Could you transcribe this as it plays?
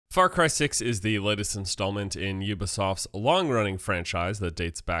Far Cry 6 is the latest installment in Ubisoft's long-running franchise that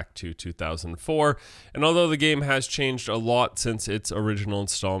dates back to 2004, and although the game has changed a lot since its original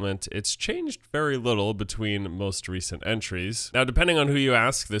installment, it's changed very little between most recent entries. Now, depending on who you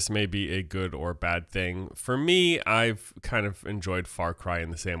ask, this may be a good or bad thing. For me, I've kind of enjoyed Far Cry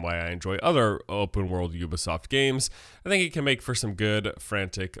in the same way I enjoy other open-world Ubisoft games. I think it can make for some good,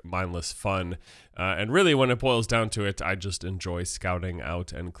 frantic, mindless fun. And really, when it boils down to it, I just enjoy scouting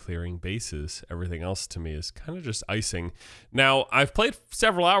out and clearing bases. Everything else to me is kind of just icing. Now, I've played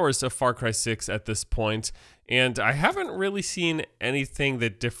several hours of Far Cry 6 at this point, and I haven't really seen anything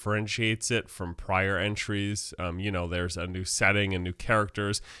that differentiates it from prior entries. There's a new setting and new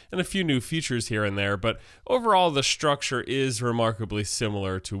characters and a few new features here and there, but overall the structure is remarkably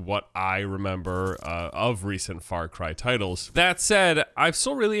similar to what I remember of recent Far Cry titles. That said, I've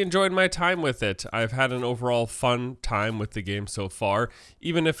still really enjoyed my time with it. I've had an overall fun time with the game so far,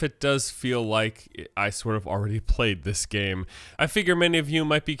 even if it does feel like I sort of already played this game. I figure many of you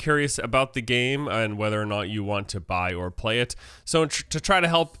might be curious about the game and whether or not you want to buy or play it. So to try to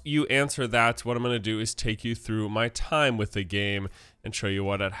help you answer that, what I'm going to do is take you through my time with the game and show you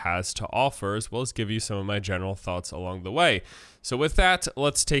what it has to offer, as well as give you some of my general thoughts along the way. So with that,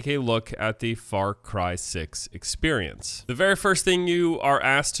 let's take a look at the Far Cry 6 experience. The very first thing you are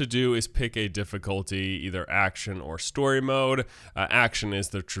asked to do is pick a difficulty, either action or story mode. Action is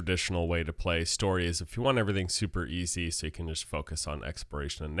the traditional way to play. Story is if you want everything super easy so you can just focus on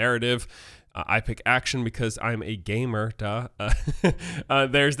exploration and narrative. I pick action because I'm a gamer, duh.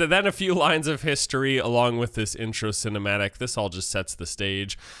 There's then a few lines of history along with this intro cinematic. This all just sets the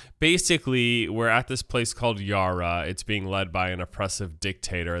stage. Basically, we're at this place called Yara. It's being led by an oppressive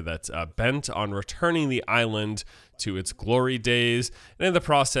dictator that's bent on returning the island to its glory days. And in the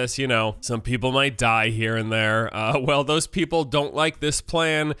process, some people might die here and there. Well, those people don't like this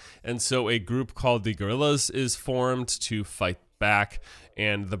plan, and so a group called the Guerrillas is formed to fight back.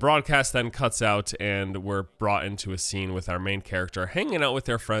 And the broadcast then cuts out, and we're brought into a scene with our main character hanging out with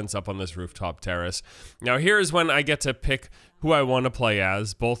their friends up on this rooftop terrace. Now, here's when I get to pick who I want to play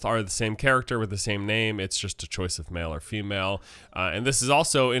as. Both are the same character with the same name. It's just a choice of male or female. And this is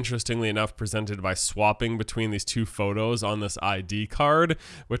also, interestingly enough, presented by swapping between these two photos on this ID card,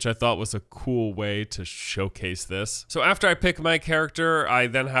 which I thought was a cool way to showcase this. So after I pick my character, I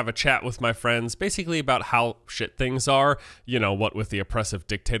then have a chat with my friends, basically about how shit things are, what with the oppressive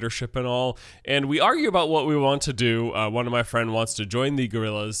dictatorship and all. And we argue about what we want to do. One of my friends wants to join the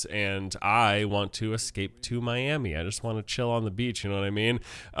Guerrillas, and I want to escape to Miami. I just want to chill on the beach, you know what I mean?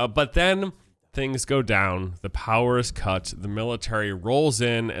 But then things go down, the power is cut, the military rolls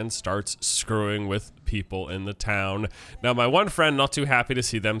in and starts screwing with people in the town. Now, my one friend, not too happy to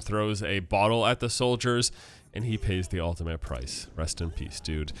see them, throws a bottle at the soldiers, and he pays the ultimate price. Rest in peace,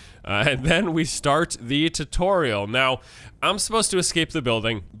 dude. And then we start the tutorial. Now, I'm supposed to escape the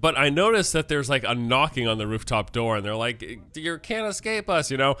building, but I notice that there's like a knocking on the rooftop door, and they're like, "You can't escape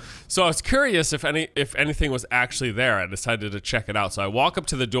us," So I was curious if anything was actually there. I decided to check it out. So I walk up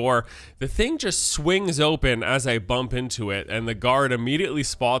to the door. The thing just swings open as I bump into it, and the guard immediately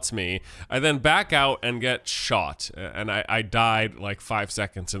spots me. I then back out and get shot, and I died like 5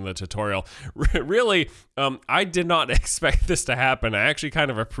 seconds in the tutorial. Really, I did not expect this to happen. I actually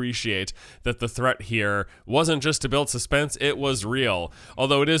kind of appreciate that the threat here wasn't just to build suspense, it was real.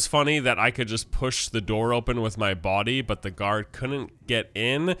 Although it is funny that I could just push the door open with my body, but the guard couldn't get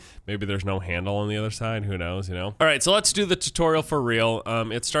in. Maybe there's no handle on the other side, who knows, All right, so let's do the tutorial for real.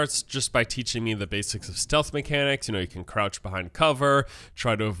 It starts just by teaching me the basics of stealth mechanics. You can crouch behind cover,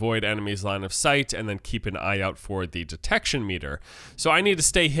 try to avoid enemies' line of sight, and then keep an eye out for the detection meter. So I need to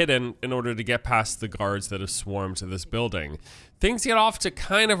stay hidden in order to get past the guards that have swarmed to this building. Things get off to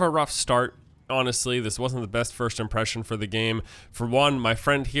kind of a rough start. Honestly, this wasn't the best first impression for the game. For one, my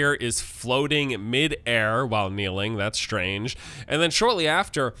friend here is floating mid-air while kneeling. That's strange. And then shortly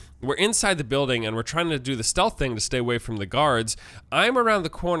after, we're inside the building and we're trying to do the stealth thing to stay away from the guards. I'm around the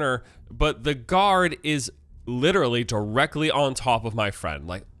corner, but the guard is literally directly on top of my friend,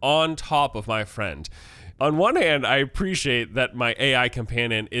 like on top of my friend. On one hand, I appreciate that my AI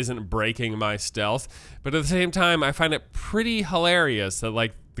companion isn't breaking my stealth, but at the same time, I find it pretty hilarious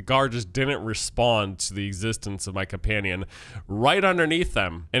that the guard just didn't respond to the existence of my companion right underneath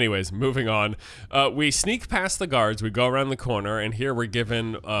them. Anyways, moving on. We sneak past the guards, we go around the corner, and here we're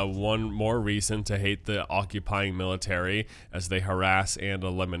given one more reason to hate the occupying military as they harass and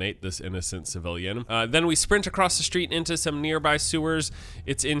eliminate this innocent civilian. Then we sprint across the street into some nearby sewers.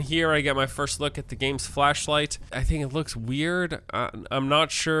 It's in here I get my first look at the game's flashlight. I think it looks weird. I'm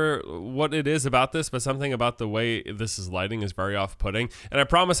not sure what it is about this, but something about the way this is lighting is very off-putting. And I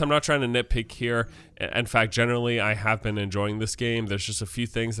promise promise I'm not trying to nitpick here. In fact, generally, I have been enjoying this game. There's just a few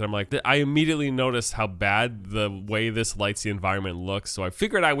things that I'm like, I immediately noticed how bad the way this lights the environment looks, so I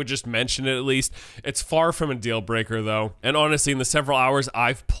figured I would just mention it at least. It's far from a deal breaker, though. And honestly, in the several hours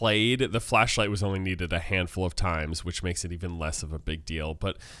I've played, the flashlight was only needed a handful of times, which makes it even less of a big deal.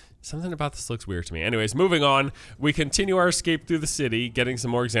 But something about this looks weird to me. Anyways, moving on, we continue our escape through the city, getting some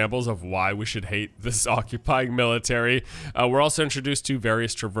more examples of why we should hate this occupying military. We're also introduced to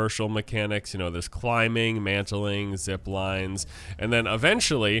various traversal mechanics. You know, there's climbing, mantling, zip lines, and then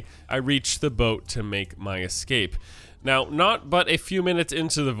eventually I reach the boat to make my escape. Now, not but a few minutes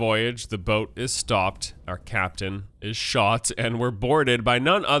into the voyage, the boat is stopped, our captain is shot, and we're boarded by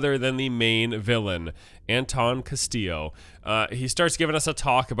none other than the main villain, Anton Castillo. He starts giving us a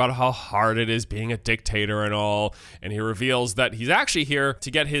talk about how hard it is being a dictator and all, and he reveals that he's actually here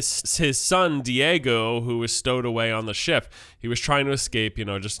to get his son, Diego, who was stowed away on the ship. He was trying to escape, you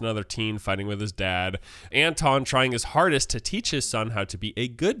know, just another teen fighting with his dad. Anton, trying his hardest to teach his son how to be a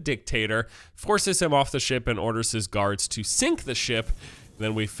good dictator, forces him off the ship and orders his guards to sink the ship.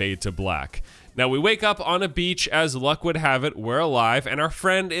 Then we fade to black. Now we wake up on a beach. As luck would have it, we're alive, and our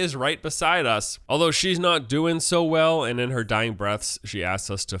friend is right beside us. Although she's not doing so well, and in her dying breaths, she asks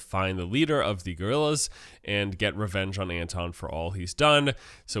us to find the leader of the guerrillas and get revenge on Anton for all he's done.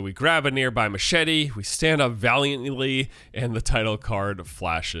 So we grab a nearby machete, we stand up valiantly, and the title card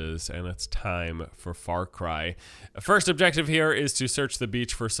flashes, and it's time for Far Cry. First objective here is to search the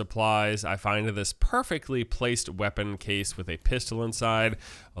beach for supplies. I find this perfectly placed weapon case with a pistol inside,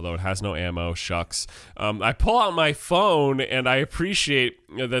 although it has no ammo. Shucks. I pull out my phone, and I appreciate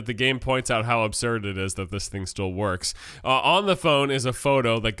that the game points out how absurd it is that this thing still works. On the phone is a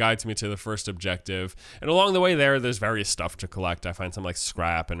photo that guides me to the first objective, and along the way there's various stuff to collect. I find some like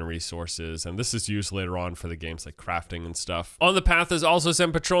scrap and resources, and this is used later on for the games like crafting and stuff. On the path there's also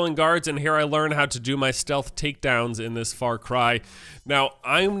some patrolling guards, and here I learn how to do my stealth takedowns in this Far Cry. Now,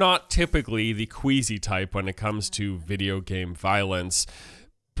 I'm not typically the queasy type when it comes to video game violence,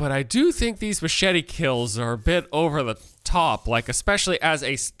 but I do think these machete kills are a bit over the top, like especially as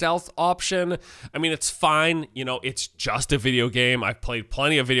a stealth option. I mean, it's fine, you know, it's just a video game. I've played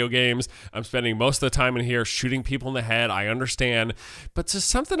plenty of video games. I'm spending most of the time in here shooting people in the head. I understand, but just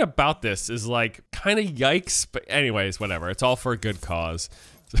something about this is like kind of yikes. But anyways, whatever. It's all for a good cause.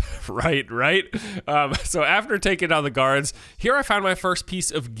 right. So after taking down the guards, here I found my first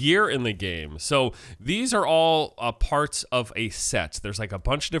piece of gear in the game. So these are all parts of a set. There's like a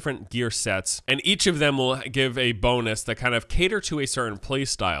bunch of different gear sets, and each of them will give a bonus that kind of cater to a certain play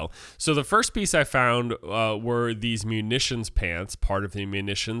style. So the first piece I found were these munitions pants, part of the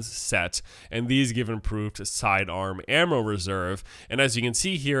munitions set, and these give improved sidearm ammo reserve. And as you can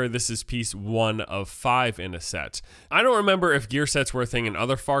see here, this is piece 1 of 5 in a set. I don't remember if gear sets were a thing in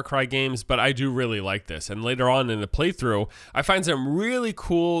other Far Cry games, but I do really like this. And later on in the playthrough, I find some really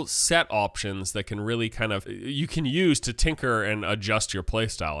cool set options that can really kind of, you can use to tinker and adjust your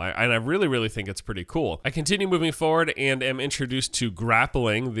playstyle. And I really think it's pretty cool. I continue moving forward and am introduced to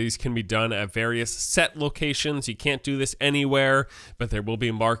grappling. These can be done at various set locations. You can't do this anywhere, but there will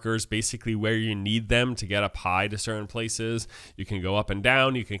be markers basically where you need them to get up high to certain places. You can go up and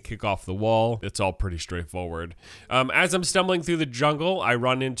down, you can kick off the wall. It's all pretty straightforward. As I'm stumbling through the jungle, I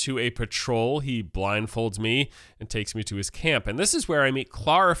run into a patrol. He blindfolds me and takes me to his camp. And this is where I meet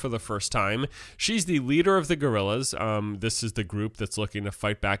Clara for the first time. She's the leader of the guerrillas. This is the group that's looking to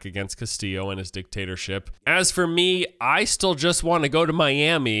fight back against Castillo and his dictatorship. As for me, I still just want to go to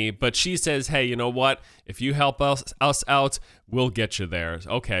Miami, but she says, hey, you know what? If you help us out, we'll get you there.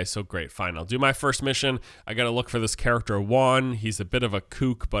 Okay, so great, fine. I'll do my first mission. I gotta look for this character Juan. He's a bit of a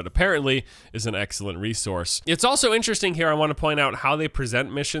kook, but apparently is an excellent resource. It's also interesting here, I want to point out how they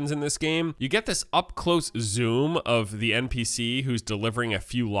present missions in this game. You get this up-close zoom of the NPC who's delivering a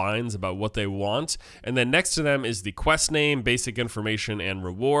few lines about what they want, and then next to them is the quest name, basic information, and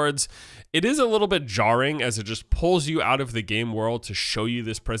rewards. It is a little bit jarring as it just pulls you out of the game world to show you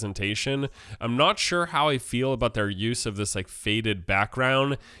this presentation. I'm not sure how I feel about their use of this like faded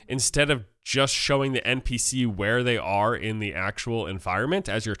background instead of just showing the NPC where they are in the actual environment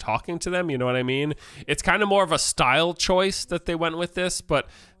as you're talking to them, you know what I mean? It's kind of more of a style choice that they went with this, but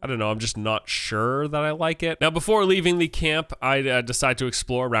I don't know, I'm just not sure that I like it. Now, before leaving the camp, I decide to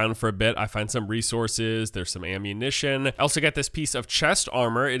explore around for a bit. I find some resources, there's some ammunition. I also get this piece of chest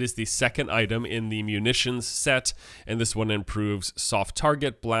armor. It is the second item in the munitions set, and this one improves soft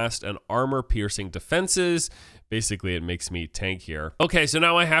target, blast, and armor-piercing defenses. basically it makes me tankier. Okay, so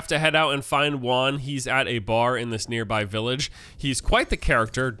now I have to head out and find Juan. He's at a bar in this nearby village. He's quite the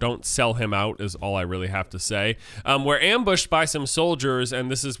character. Don't sell him out is all I really have to say. We're ambushed by some soldiers, and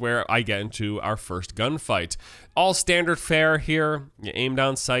this is where I get into our first gunfight. All standard fare here. You aim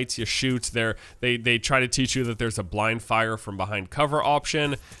down sights, you shoot. They try to teach you that there's a blind fire from behind cover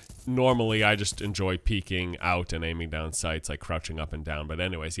option. Normally, I just enjoy peeking out and aiming down sights, like crouching up and down. But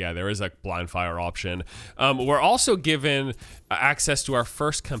anyways, yeah, there is a blind fire option. We're also given access to our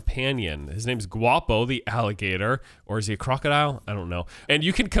first companion. His name's Guapo, the alligator. Or is he a crocodile? I don't know. And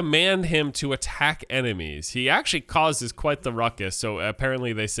you can command him to attack enemies. He actually causes quite the ruckus. So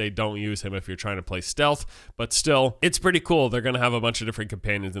apparently they say don't use him if you're trying to play stealth. But still, it's pretty cool. They're going to have a bunch of different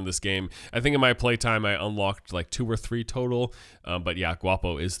companions in this game. I think in my playtime, I unlocked like 2 or 3 total. But yeah,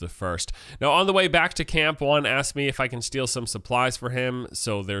 Guapo is the first. Now, on the way back to camp, Juan asked me if I can steal some supplies for him.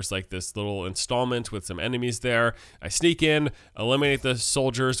 So there's like this little installment with some enemies there. I sneak in, eliminate the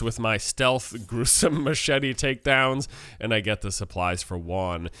soldiers with my stealth gruesome machete takedowns, and I get the supplies for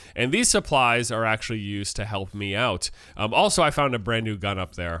Juan. And these supplies are actually used to help me out. Also, I found a brand new gun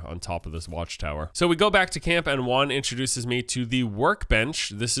up there on top of this watchtower. So we go back to camp, and Juan introduces me to the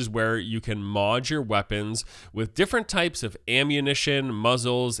workbench. This is where you can mod your weapons with different types of ammunition,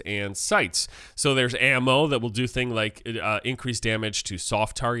 muzzles, and sights. So there's ammo that will do things like increase damage to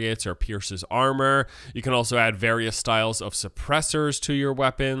soft targets or pierces armor. You can also add various styles of suppressors to your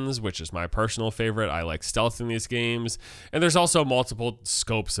weapons, which is my personal favorite. I like stealth in these games. And there's also multiple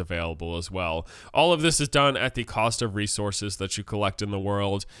scopes available as well. All of this is done at the cost of resources that you collect in the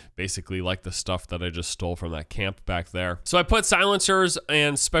world, basically like the stuff that I just stole from that camp back there. So I put silencers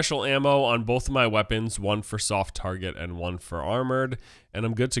and special ammo on both of my weapons, one for soft target and one for armored, and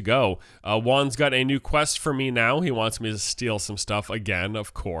I'm good to go. Juan's got a new quest for me now. He wants me to steal some stuff again,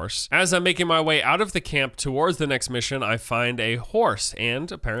 of course. As I'm making my way out of the camp towards the next mission, I find a horse, and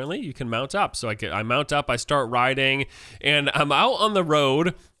apparently you can mount up. So I mount up, I start riding, and I'm out on the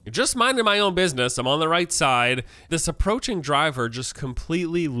road, just minding my own business. I'm on the right side. This approaching driver just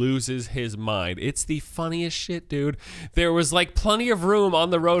completely loses his mind. It's the funniest shit, dude. There was like plenty of room on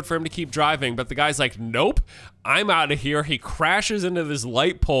the road for him to keep driving, but the guy's like, nope, I'm out of here. He crashes into this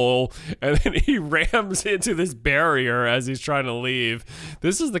light pole, and then he rams into this barrier as he's trying to leave.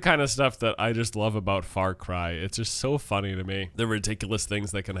 This is the kind of stuff that I just love about Far Cry. It's just so funny to me, the ridiculous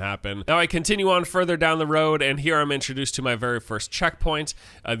things that can happen. Now I continue on further down the road, and here I'm introduced to my very first checkpoint.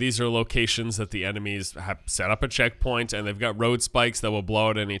 These are locations that the enemies have set up a checkpoint, and they've got road spikes that will blow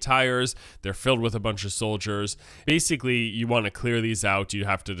out any tires. They're filled with a bunch of soldiers. Basically, you want to clear these out. You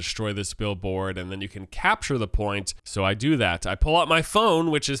have to destroy this billboard, and then you can capture the point. So I do that. I pull out my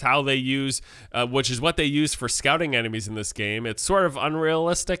phone, which is how they use, which is what they use for scouting enemies in this game. It's sort of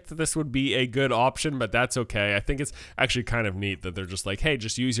unrealistic that this would be a good option, but that's okay. I think it's actually kind of neat that they're just like, hey,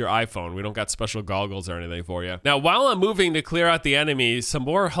 just use your iPhone. We don't got special goggles or anything for you. Now, while I'm moving to clear out the enemies, some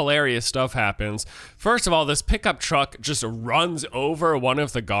more hilarious stuff happens. First of all, this pickup truck just runs over one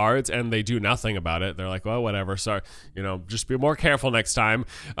of the guards, and they do nothing about it. They're like, well, whatever. Sorry, just be more careful next time.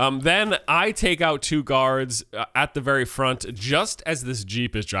 Then I take out 2 guards at the very front just as this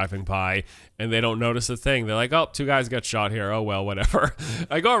Jeep is driving by, and they don't notice a thing. They're like, oh, 2 guys got shot here. Oh, well, whatever.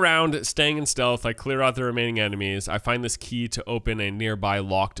 I go around staying in stealth. I clear out the remaining enemies. I find this key to open a nearby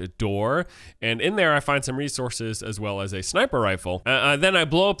locked door, and in there I find some resources as well as a sniper rifle. Then I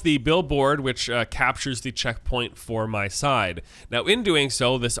blow up the billboard, which captures the checkpoint for my side. Now, in doing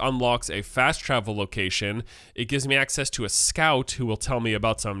so, this unlocks a fast travel location. It gives me access to a scout who will tell me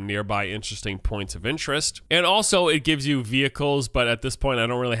about some nearby interesting points of interest. And also, it gives you vehicles, but at this point, I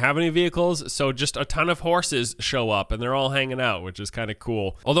don't really have any vehicles, so just a ton of horses show up, and they're all hanging out, which is kind of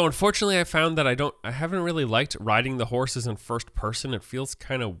cool. Although, unfortunately, I found that I haven't really liked riding the horses in first person. It feels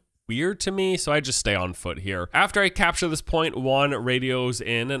kind of weird to me, so I just stay on foot here. After I capture this point, Juan radios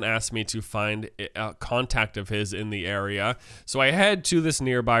in and asks me to find a contact of his in the area. So I head to this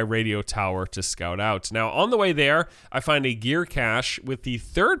nearby radio tower to scout out. Now, on the way there, I find a gear cache with the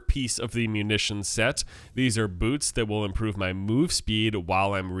 3rd piece of the munition set. These are boots that will improve my move speed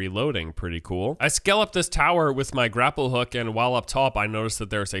while I'm reloading. Pretty cool. I scale up this tower with my grapple hook, and while up top, I notice that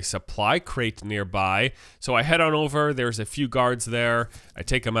there's a supply crate nearby. So I head on over. There's a few guards there. I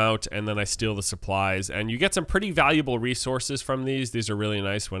take them out, and then I steal the supplies, and you get some pretty valuable resources from these. These are really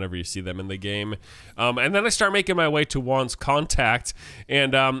nice whenever you see them in the game. And then I start making my way to Juan's contact,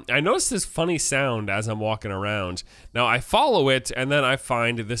 and I notice this funny sound as I'm walking around. Now I follow it, and then I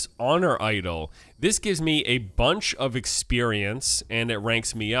find this honor idol. This gives me a bunch of experience and it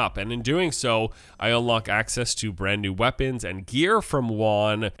ranks me up. And in doing so, I unlock access to brand new weapons and gear from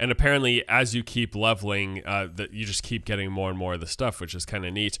Juan. And apparently, as you keep leveling, you just keep getting more and more of the stuff, which is kind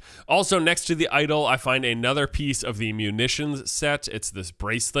of neat. Also, next to the idol, I find another piece of the munitions set. It's this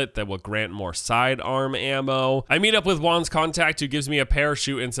bracelet that will grant more sidearm ammo. I meet up with Juan's contact, who gives me a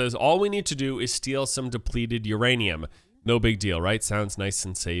parachute and says all we need to do is steal some depleted uranium. No big deal, right? Sounds nice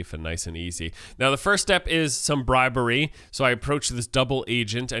and safe and nice and easy. Now, the first step is some bribery. So I approach this double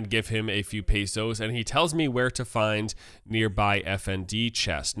agent and give him a few pesos, and he tells me where to find nearby FND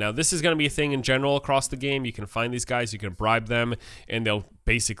chest. Now, this is going to be a thing in general across the game. You can find these guys, you can bribe them, and they'll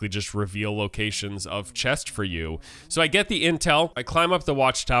basically just reveal locations of chest for you. So I get the intel, I climb up the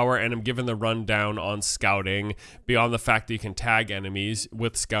watchtower, and I'm given the rundown on scouting. Beyond the fact that you can tag enemies,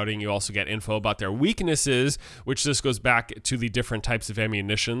 with scouting you also get info about their weaknesses, which this goes back to the different types of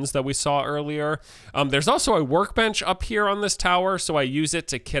ammunitions that we saw earlier. There's also a workbench up here on this tower, so I use it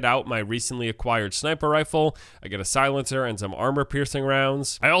to kit out my recently acquired sniper rifle. I get a silencer and some armor-piercing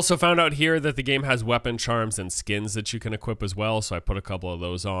rounds. I also found out here that the game has weapon charms and skins that you can equip as well, so I put a couple of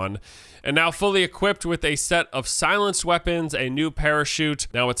those on. And now fully equipped with a set of silenced weapons, a new parachute,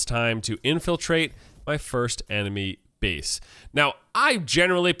 now it's time to infiltrate my first enemy base. Now, I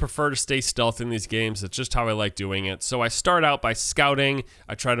generally prefer to stay stealth in these games. That's just how I like doing it. So I start out by scouting.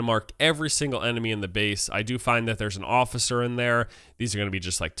 I try to mark every single enemy in the base. I do find that there's an officer in there. These are going to be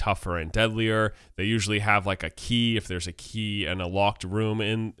just like tougher and deadlier. They usually have like a key, if there's a key, and a locked room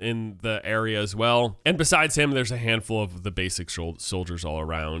in the area as well. And besides him, there's a handful of the basic soldiers all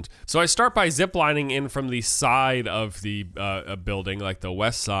around. So I start by ziplining in from the side of the building, like the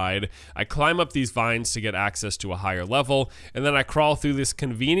west side. I climb up these vines to get access to a higher level, and then I crawl through this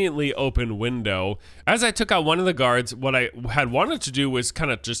conveniently open window. As I took out one of the guards, what I had wanted to do was kind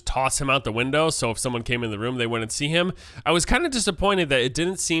of just toss him out the window, so if someone came in the room, they wouldn't see him. I was kind of disappointed that it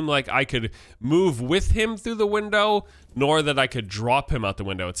didn't seem like I could move with him through the window, nor that I could drop him out the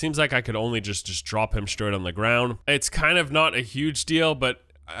window. It seems like I could only just drop him straight on the ground. It's kind of not a huge deal, but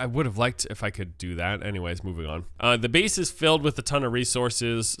I would have liked if I could do that. Anyways, moving on. The base is filled with a ton of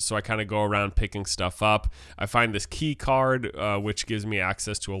resources, so I kind of go around picking stuff up. I find this key card, which gives me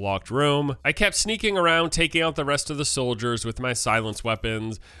access to a locked room. I kept sneaking around, taking out the rest of the soldiers with my silenced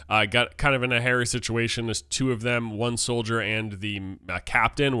weapons. I got kind of in a hairy situation as two of them, one soldier and the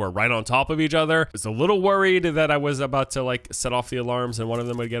captain, were right on top of each other. I was a little worried that I was about to like set off the alarms and one of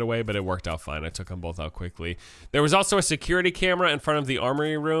them would get away, but it worked out fine. I took them both out quickly. There was also a security camera in front of the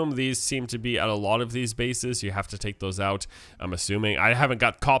armory room. These seem to be at a lot of these bases. You have to take those out. I'm assuming. I haven't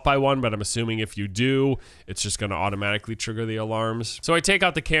got caught by one, but I'm assuming if you do, it's just going to automatically trigger the alarms. So I take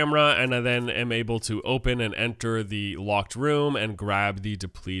out the camera and I then am able to open and enter the locked room and grab the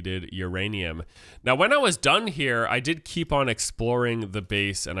depleted uranium. Now, when I was done here, I did keep on exploring the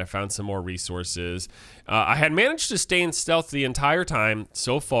base and I found some more resources. I had managed to stay in stealth the entire time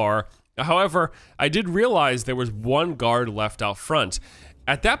so far. However, I did realize there was one guard left out front.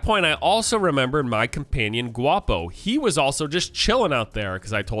 At that point, I also remembered my companion Guapo. He was also just chilling out there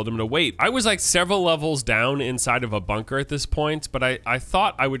because I told him to wait. I was like several levels down inside of a bunker at this point, but I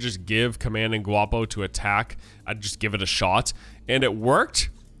thought I would just give Commanding Guapo to attack. I'd just give it a shot, and it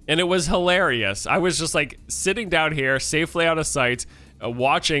worked, and it was hilarious. I was just like sitting down here, safely out of sight,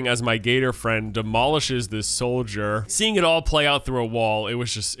 watching as my gator friend demolishes this soldier, seeing it all play out through a wall. It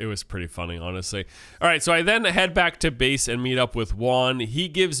was pretty funny, honestly. All right, so I then head back to base and meet up with Juan. He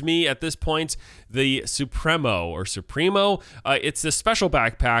gives me, at this point, the Supremo. It's this special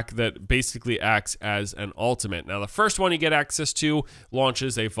backpack that basically acts as an ultimate. Now, the first one you get access to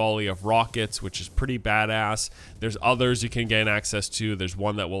launches a volley of rockets, which is pretty badass. There's others you can gain access to. There's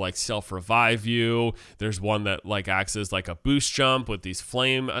one that will like self-revive you. There's one that like acts as like a boost jump with these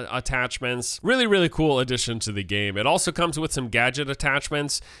flame attachments. Really, really cool addition to the game. It also comes with some gadget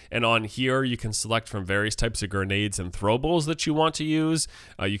attachments, and on here you can select from various types of grenades and throwables that you want to use.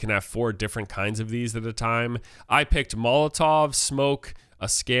 You can have 4 different kinds of these at a time. I picked Molotov, smoke, a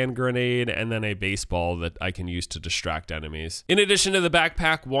scan grenade, and then a baseball that I can use to distract enemies. In addition to the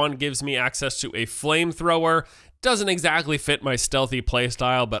backpack, Juan gives me access to a flamethrower. Doesn't exactly fit my stealthy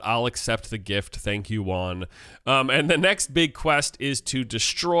playstyle, but I'll accept the gift. Thank you, Juan. And the next big quest is to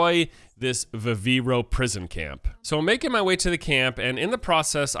destroy this Viviro prison camp. So I'm making my way to the camp, and in the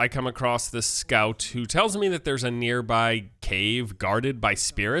process, I come across this scout who tells me that there's a nearby cave guarded by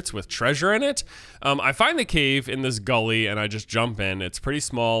spirits with treasure in it. I find the cave in this gully, and I just jump in. It's pretty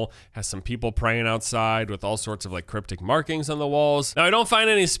small, has some people praying outside with all sorts of like cryptic markings on the walls. Now, I don't find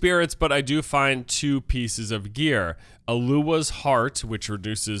any spirits, but I do find 2 pieces of gear. Alua's Heart, which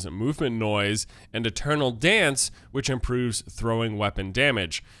reduces movement noise, and Eternal Dance, which improves throwing weapon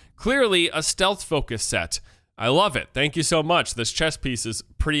damage. Clearly a stealth focus set. I love it. Thank you so much. This chest piece is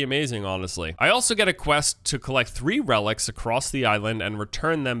pretty amazing, honestly. I also get a quest to collect 3 relics across the island and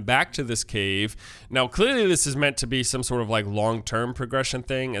return them back to this cave. Now, clearly this is meant to be some sort of like long-term progression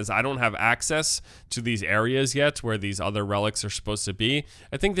thing, as I don't have access to these areas yet where these other relics are supposed to be.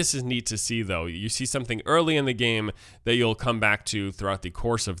 I think this is neat to see, though. You see something early in the game that you'll come back to throughout the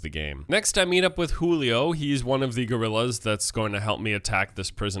course of the game. Next, I meet up with Julio. He's one of the gorillas that's going to help me attack this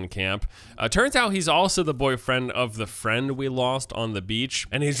prison camp. Turns out he's also the boyfriend of the friend we lost on the beach,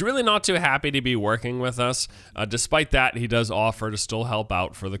 and he's really not too happy to be working with us. Despite that, he does offer to still help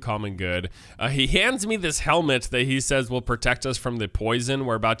out for the common good. He hands me this helmet that he says will protect us from the poison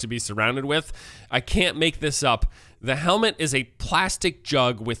we're about to be surrounded with. I can't make this up. The helmet is a plastic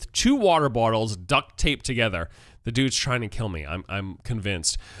jug with 2 water bottles duct taped together. The dude's trying to kill me. I'm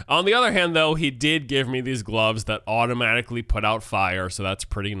convinced. On the other hand, though, he did give me these gloves that automatically put out fire, so that's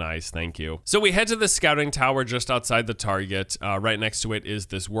pretty nice. Thank you. So we head to the scouting tower just outside the target. Right next to it is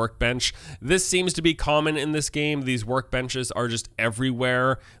this workbench. This seems to be common in this game. These workbenches are just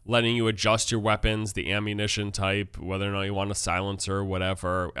everywhere, letting you adjust your weapons, the ammunition type, whether or not you want a silencer or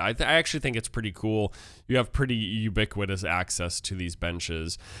whatever. I actually think it's pretty cool. You have pretty ubiquitous access to these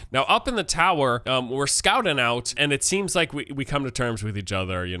benches. Now, up in the tower, we're scouting out, and it seems like we come to terms with each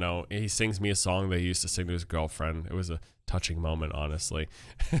other. You know, he sings me a song that he used to sing to his girlfriend. It was a touching moment, honestly.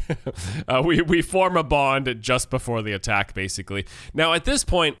 We form a bond just before the attack, basically. Now, at this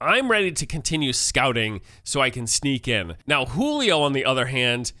point, I'm ready to continue scouting so I can sneak in. Now, Julio, on the other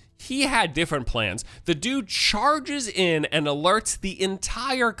hand, he had different plans. The dude charges in and alerts the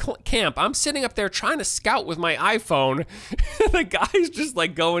entire camp. I'm sitting up there trying to scout with my iPhone. The guy's just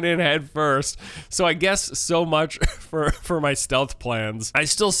like going in head first. So I guess so much for my stealth plans. I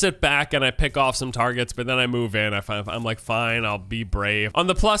still sit back and I pick off some targets, but then I move in. I'm like, fine, I'll be brave. On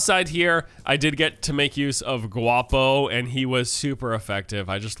the plus side here, I did get to make use of Guapo, and he was super effective.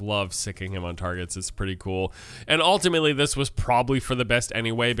 I just love sicking him on targets. It's pretty cool. And ultimately, this was probably for the best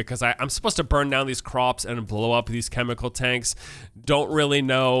anyway, because I'm supposed to burn down these crops and blow up these chemical tanks. Don't really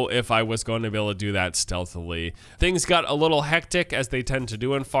know if I was going to be able to do that stealthily. Things got a little hectic, as they tend to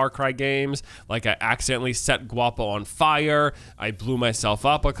do in Far Cry games. Like, I accidentally set Guapo on fire. I blew myself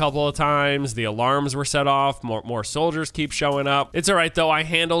up a couple of times. The alarms were set off. More soldiers keep showing up. It's all right, though. I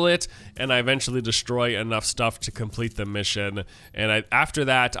handle it, and I eventually destroy enough stuff to complete the mission. And after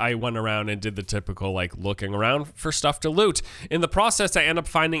that, I went around and did the typical, like, looking around for stuff to loot. In the process, I end up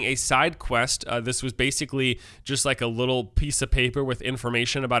finding a side quest. This was basically just like a little piece of paper with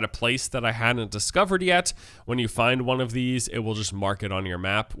information about a place that I hadn't discovered yet. When you find one of these, it will just mark it on your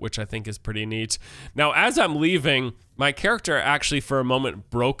map, which I think is pretty neat. Now, as I'm leaving, my character actually for a moment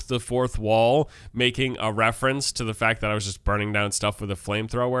broke the 4th wall, making a reference to the fact that I was just burning down stuff with a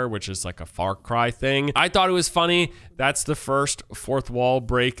flamethrower, which is like a Far Cry thing. I thought it was funny. That's the first 4th wall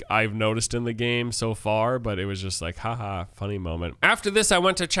break I've noticed in the game so far, but it was just like, haha, funny moment. After this, I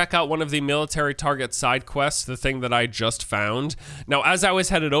went to check out one of the military target side quests, the thing that I just found. Now, as I was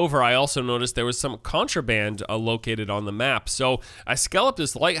headed over, I also noticed there was some contraband located on the map. So I scale up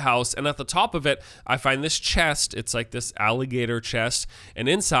this lighthouse, and at the top of it, I find this chest. It's like this alligator chest, and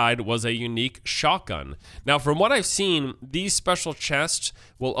inside was a unique shotgun. Now, from what I've seen, these special chests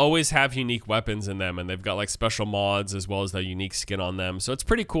will always have unique weapons in them, and they've got like special mods as well as their unique skin on them. So it's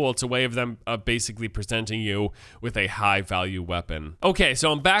pretty cool. It's a way of them basically presenting you with a high value weapon. Okay,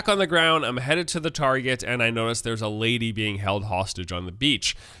 so I'm back on the ground. I'm headed to the target, and I notice there's a lady being held hostage on the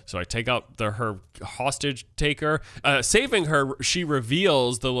beach. So I take out her hostage taker. Saving her, she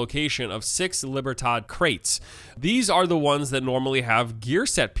reveals the location of 6 Libertad crates. These are the ones that normally have gear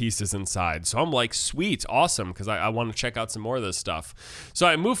set pieces inside. So I'm like, sweet, awesome, because I want to check out some more of this stuff. So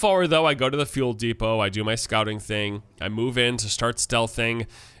I move forward, though. I go to the fuel depot. I do my scouting thing. I move in to start stealthing,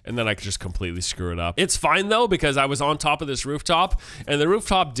 and then I could just completely screw it up. It's fine, though, because I was on top of this rooftop, and the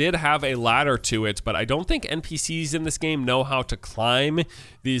rooftop did have a ladder to it, but I don't think NPCs in this game know how to climb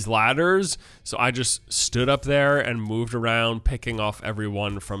these ladders, so I just stood up there and moved around, picking off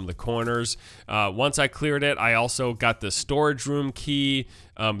everyone from the corners. Once I cleared it, I also also got the storage room key.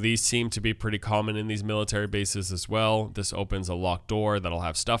 These seem to be pretty common in these military bases as well. This opens a locked door that'll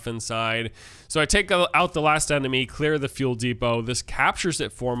have stuff inside. So I take out the last enemy, clear the fuel depot. This captures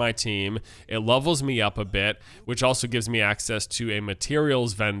it for my team. It levels me up a bit, which also gives me access to a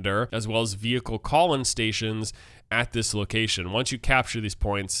materials vendor as well as vehicle call-in stations at this location. Once you capture these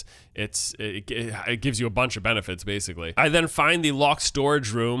points, it gives you a bunch of benefits, basically. I then find the locked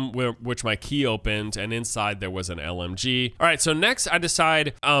storage room, which my key opened, and inside there was an LMG. All right, so next I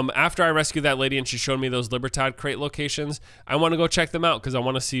decide, after I rescue that lady and she showed me those Libertad crate locations, I want to go check them out because I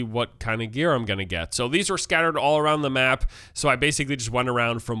want to see what kind of gear I'm going to get. So these were scattered all around the map, so I basically just went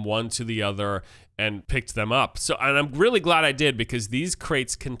around from one to the other and picked them up. And I'm really glad I did because these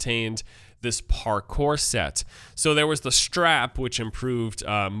crates contained this parkour set. So there was the strap, which improved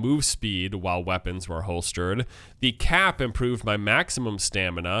move speed while weapons were holstered. The cap improved my maximum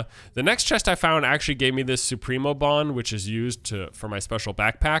stamina. The next chest I found actually gave me this Supremo Bond, which is used for my special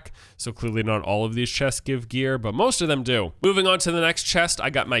backpack. So clearly not all of these chests give gear, but most of them do. Moving on to the next chest, I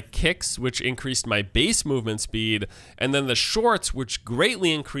got my kicks, which increased my base movement speed, and then the shorts, which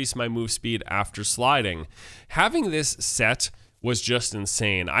greatly increased my move speed after sliding. Having this set was just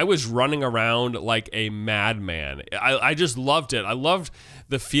insane. I was running around like a madman. I just loved it. I loved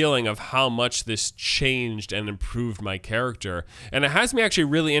the feeling of how much this changed and improved my character. And it has me actually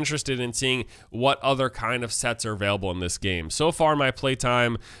really interested in seeing what other kind of sets are available in this game. So far, my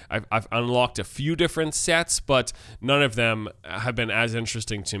playtime, I've unlocked a few different sets, but none of them have been as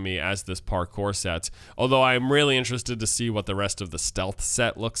interesting to me as this parkour set. Although I'm really interested to see what the rest of the stealth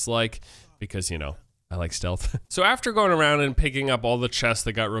set looks like because, you know, I like stealth. So after going around and picking up all the chests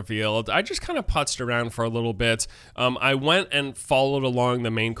that got revealed, I just kind of putzed around for a little bit. I went and followed along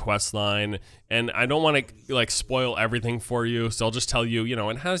the main quest line, and I don't want to like spoil everything for you, so I'll just tell you, you know,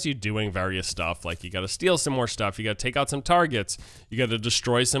 it has you doing various stuff. Like you got to steal some more stuff, you got to take out some targets, you got to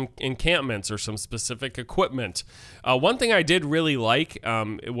destroy some encampments or some specific equipment. One thing I did really like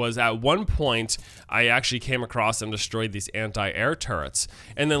it was at one point I actually came across and destroyed these anti-air turrets,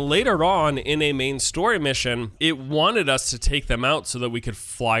 and then later on in a main story mission, it wanted us to take them out so that we could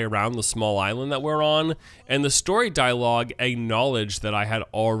fly around the small island that we're on, and the story dialogue acknowledged that I had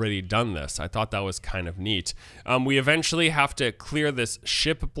already done this. I thought that was kind of neat. We eventually have to clear this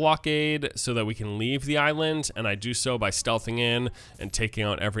ship blockade so that we can leave the island, and I do so by stealthing in and taking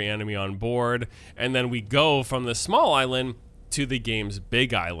out every enemy on board, and then we go from the small island to the game's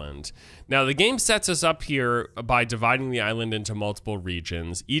big island. Now, the game sets us up here by dividing the island into multiple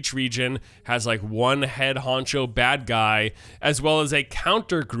regions. Each region has like one head honcho bad guy, as well as a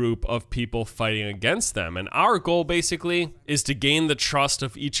counter group of people fighting against them. And our goal basically is to gain the trust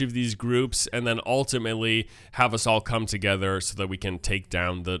of each of these groups and then ultimately have us all come together so that we can take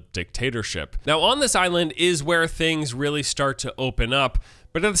down the dictatorship. Now, on this island is where things really start to open up.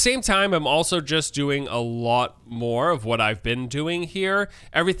 But at the same time, I'm also just doing a lot more of what I've been doing here.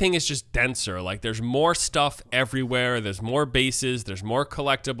 Everything is just denser. Like there's more stuff everywhere. There's more bases. There's more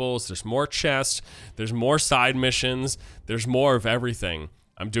collectibles. There's more chests. There's more side missions. There's more of everything.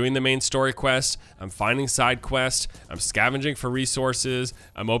 I'm doing the main story quest, I'm finding side quests, I'm scavenging for resources,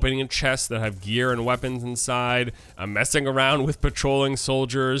 I'm opening chests that have gear and weapons inside, I'm messing around with patrolling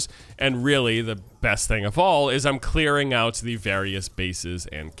soldiers, and really the best thing of all is I'm clearing out the various bases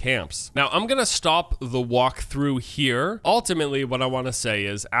and camps. Now I'm gonna stop the walkthrough here. Ultimately, what I wanna say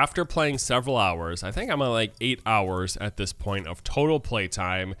is after playing several hours, I think I'm at like 8 hours at this point of total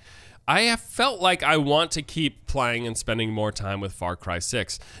playtime, I have felt like I want to keep playing and spending more time with Far Cry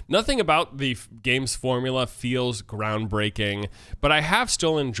 6. Nothing about the game's formula feels groundbreaking, but I have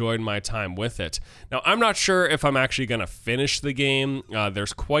still enjoyed my time with it. Now, I'm not sure if I'm actually going to finish the game.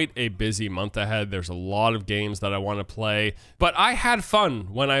 There's quite a busy month ahead. There's a lot of games that I want to play, but I had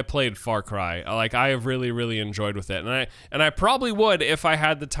fun when I played Far Cry. Like, I have really, really enjoyed with it, and I probably would, if I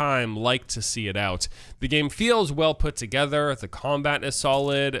had the time, like to see it out. The game feels well put together. The combat is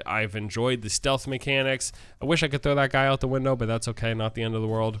solid. I've enjoyed the stealth mechanics. I wish I could throw that guy out the window, but that's okay, not the end of the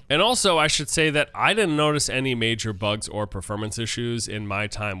world. And also, I should say that I didn't notice any major bugs or performance issues in my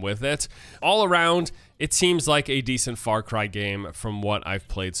time with it. All around, it seems like a decent Far Cry game from what I've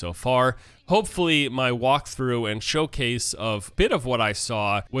played so far. Hopefully my walkthrough and showcase of a bit of what I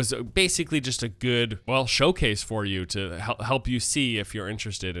saw was basically just a good, well, showcase for you to help you see if you're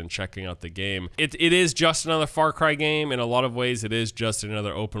interested in checking out the game. It is just another Far Cry game. In a lot of ways, it is just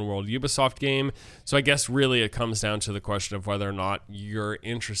another open world world Ubisoft game. So I guess really it comes down to the question of whether or not you're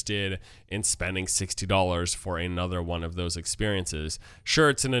interested in spending $60 for another one of those experiences. Sure,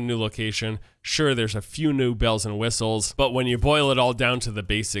 it's in a new location. Sure, there's a few new bells and whistles, but when you boil it all down to the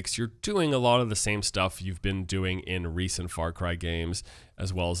basics, you're doing a lot of the same stuff you've been doing in recent Far Cry games,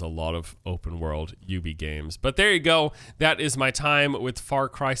 as well as a lot of open world Ubi games. But there you go. That is my time with Far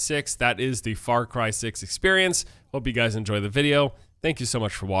Cry 6. That is the Far Cry 6 experience. Hope you guys enjoy the video. Thank you so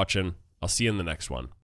much for watching. I'll see you in the next one.